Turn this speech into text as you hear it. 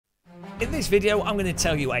In this video, I'm going to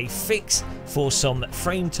tell you a fix for some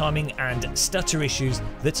frame timing and stutter issues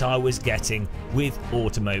that I was getting with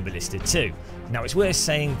Automobilista 2. Now, it's worth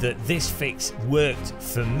saying that this fix worked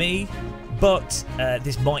for me, but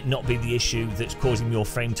this might not be the issue that's causing your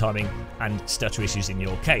frame timing and stutter issues in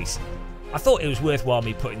your case. I thought it was worthwhile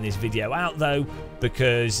me putting this video out though,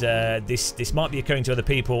 because this might be occurring to other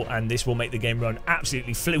people, and this will make the game run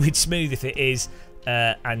absolutely fluid smooth if it is.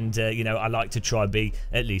 You know, I like to try and be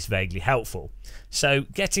at least vaguely helpful. So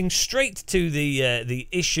getting straight to the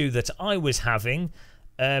issue that I was having,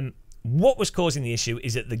 what was causing the issue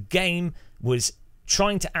is that the game was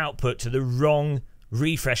trying to output to the wrong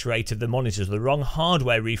refresh rate of the monitors, the wrong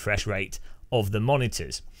hardware refresh rate of the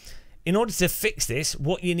monitors. In order to fix this,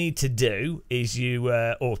 what you need to do is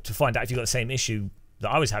or to find out if you've got the same issue that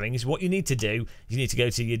I was having, is what you need to do, you need to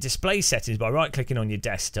go to your display settings by right-clicking on your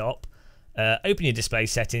desktop. Open your display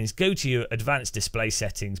settings, go to your advanced display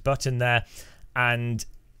settings button there, and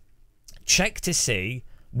check to see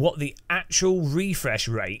what the actual refresh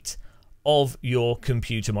rate of your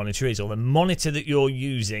computer monitor is, or the monitor that you're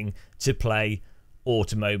using to play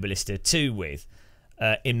Automobilista 2 with.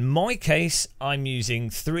 In my case, I'm using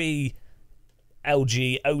 3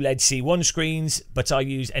 LG OLED C1 screens, but I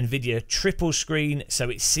use NVIDIA triple screen, so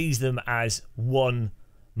it sees them as one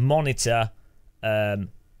monitor.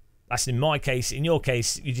 That's in my case. In your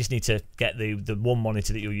case, you just need to get the one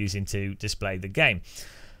monitor that you're using to display the game.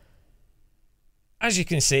 As you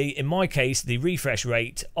can see, in my case, the refresh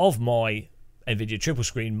rate of my NVIDIA triple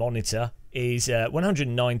screen monitor is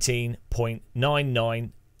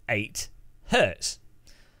 119.998 Hertz.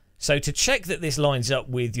 So to check that this lines up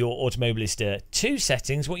with your Automobilista 2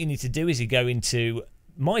 settings, what you need to do is you go into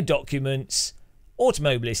My Documents,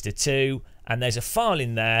 Automobilista 2, and there's a file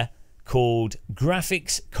in there called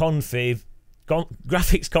graphics config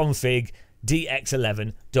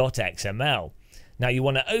dx11.xml. Now you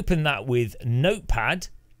want to open that with Notepad,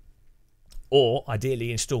 or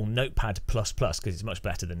ideally install Notepad++ because it's much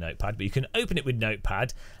better than Notepad, but you can open it with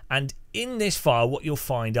Notepad, and in this file what you'll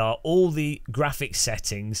find are all the graphics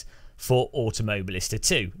settings for Automobilista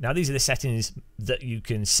 2. Now these are the settings that you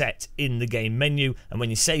can set in the game menu, and when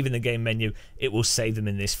you save in the game menu it will save them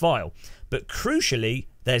in this file. But crucially,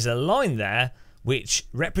 there's a line there which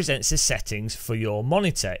represents the settings for your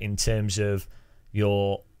monitor in terms of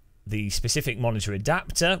the specific monitor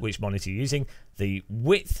adapter, which monitor you're using, the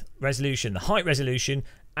width resolution, the height resolution,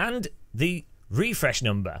 and the refresh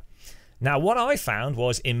number. Now what I found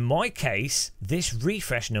was, in my case, this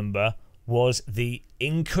refresh number was the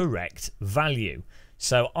incorrect value.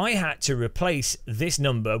 So I had to replace this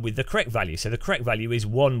number with the correct value. So the correct value is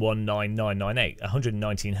 119998,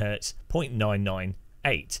 119 Hertz,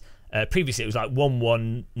 0.998. Previously it was like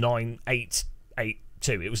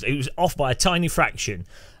 119882. It was off by a tiny fraction.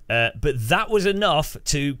 But that was enough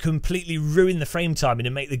to completely ruin the frame timing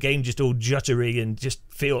and make the game just all juttery and just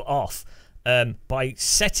feel off. By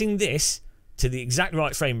setting this to the exact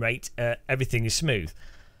right frame rate, everything is smooth.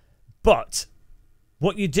 But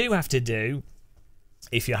what you do have to do,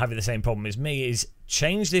 if you're having the same problem as me, is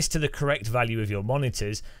change this to the correct value of your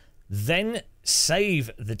monitors, then save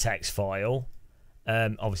the text file.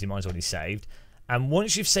 Obviously mine's already saved, and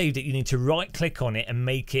once you've saved it you need to right click on it and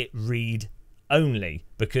make it read only,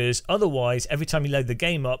 because otherwise every time you load the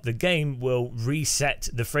game up, the game will reset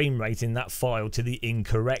the frame rate in that file to the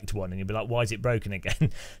incorrect one, and you'll be like, why is it broken again?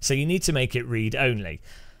 So you need to make it read only.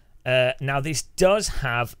 Now this does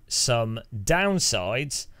have some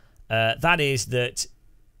downsides. That is that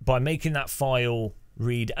by making that file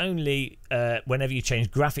read only, whenever you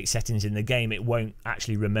change graphic settings in the game, it won't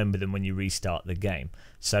actually remember them when you restart the game.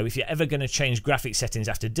 So if you're ever going to change graphic settings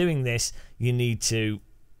after doing this, you need to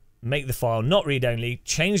make the file not read only,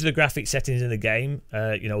 change the graphic settings in the game,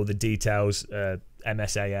 you know, all the details,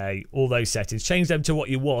 MSAA, all those settings, change them to what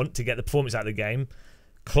you want to get the performance out of the game,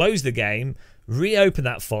 close the game, reopen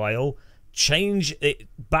that file, change it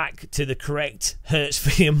back to the correct hertz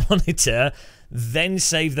for your monitor, then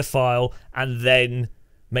save the file, and then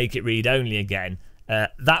make it read only again.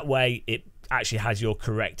 That way it actually has your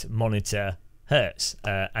correct monitor hertz,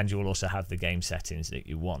 and you will also have the game settings that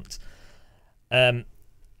you want.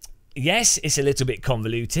 Yes, it's a little bit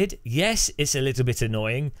convoluted. Yes, it's a little bit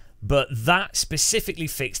annoying, but that specifically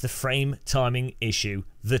fixed the frame timing issue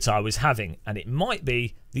that I was having, and it might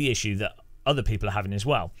be the issue that other people are having as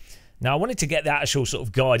well. Now, I wanted to get the actual sort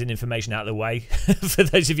of guide and information out of the way for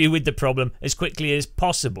those of you with the problem as quickly as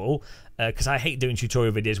possible, because I hate doing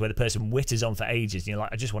tutorial videos where the person whitters on for ages. You know,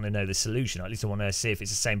 like, I just want to know the solution. Or at least I want to see if it's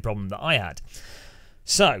the same problem that I had.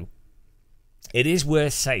 So, it is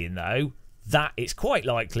worth saying, though, that it's quite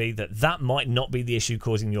likely that that might not be the issue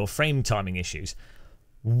causing your frame timing issues.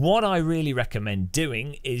 What I really recommend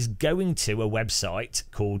doing is going to a website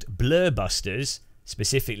called Blurbusters,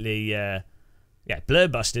 specifically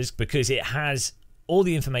Blurbusters, because it has all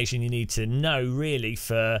the information you need to know really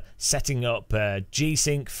for setting up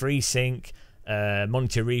G-Sync, FreeSync,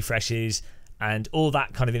 monitor refreshes, and all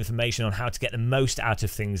that kind of information on how to get the most out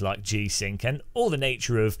of things like G-Sync and all the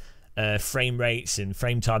nature of frame rates and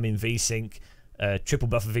frame timing, V-Sync, triple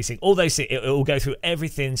buffer V-Sync, all those things. It will go through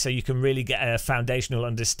everything so you can really get a foundational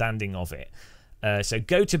understanding of it. So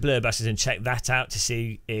go to Blurbusters and check that out to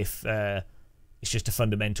see if it's just a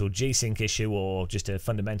fundamental G-Sync issue or just a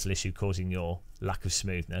fundamental issue causing your lack of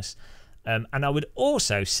smoothness. And I would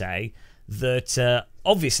also say that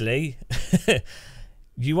obviously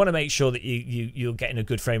you want to make sure that you're getting a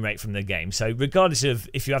good frame rate from the game. So regardless of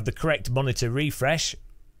if you have the correct monitor refresh,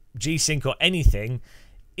 G-Sync or anything,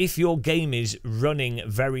 if your game is running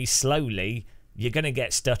very slowly, you're going to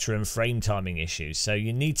get stutter and frame timing issues. So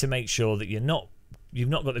you need to make sure that you've not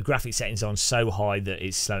got the graphic settings on so high that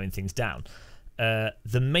it's slowing things down.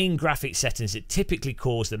 The main graphic settings that typically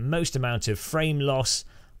cause the most amount of frame loss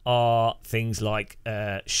are things like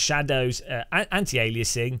shadows,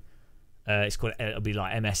 anti-aliasing. It'll be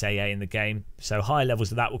like MSAA in the game. So higher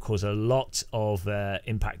levels of that will cause a lot of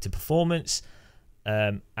impact to performance.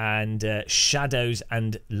 And shadows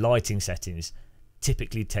and lighting settings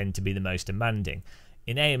typically tend to be the most demanding.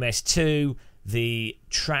 In AMS2, the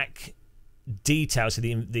track details, so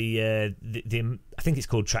the I think it's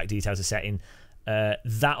called track details, a setting.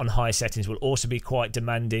 That on high settings will also be quite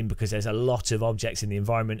demanding because there's a lot of objects in the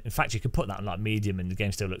environment. In fact, you could put that on like medium and the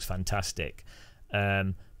game still looks fantastic.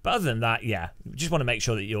 But other than that, yeah, you just want to make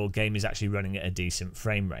sure that your game is actually running at a decent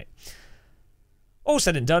frame rate. All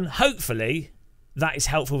said and done, hopefully that is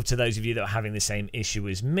helpful to those of you that are having the same issue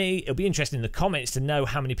as me. It'll be interesting in the comments to know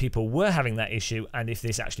how many people were having that issue and if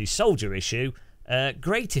this actually solved your issue.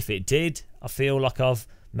 Great if it did. I feel like I've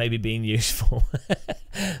maybe been useful.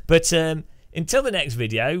 But until the next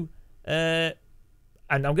video, and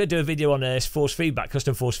I'm going to do a video on force feedback,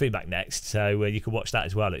 custom force feedback next, so you can watch that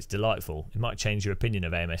as well. It's delightful. It might change your opinion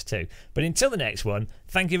of AMS2. But until the next one,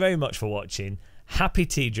 thank you very much for watching. Happy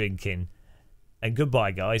tea drinking, and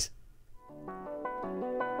goodbye, guys.